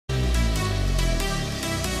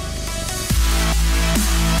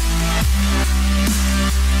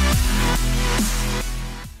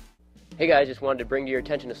Hey guys, just wanted to bring to your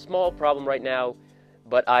attention a small problem right now,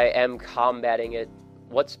 but I am combating it.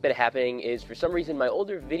 What's been happening is, for some reason, my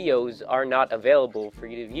older videos are not available for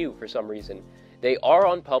you to view for some reason. They are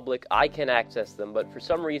on public, I can access them, but for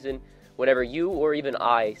some reason, whenever you or even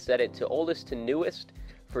I set it to oldest to newest,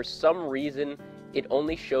 for some reason, it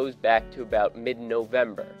only shows back to about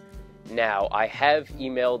mid-November. Now, I have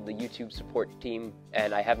emailed the YouTube support team,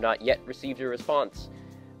 and I have not yet received a response.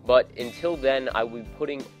 But until then, I will be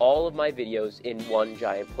putting all of my videos in one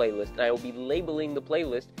giant playlist, and I will be labeling the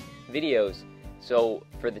playlist videos. So,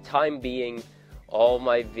 for the time being, all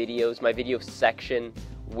my videos, my video section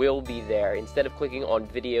will be there. Instead of clicking on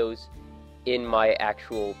videos in my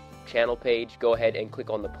actual channel page, go ahead and click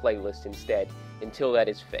on the playlist instead, until that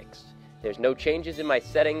is fixed. There's no changes in my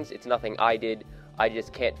settings, it's nothing I did. I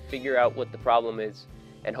just can't figure out what the problem is,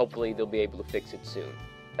 and hopefully they'll be able to fix it soon.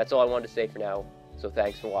 That's all I wanted to say for now, so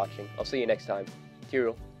thanks for watching. I'll see you next time.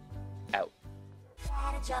 Tyrael, out.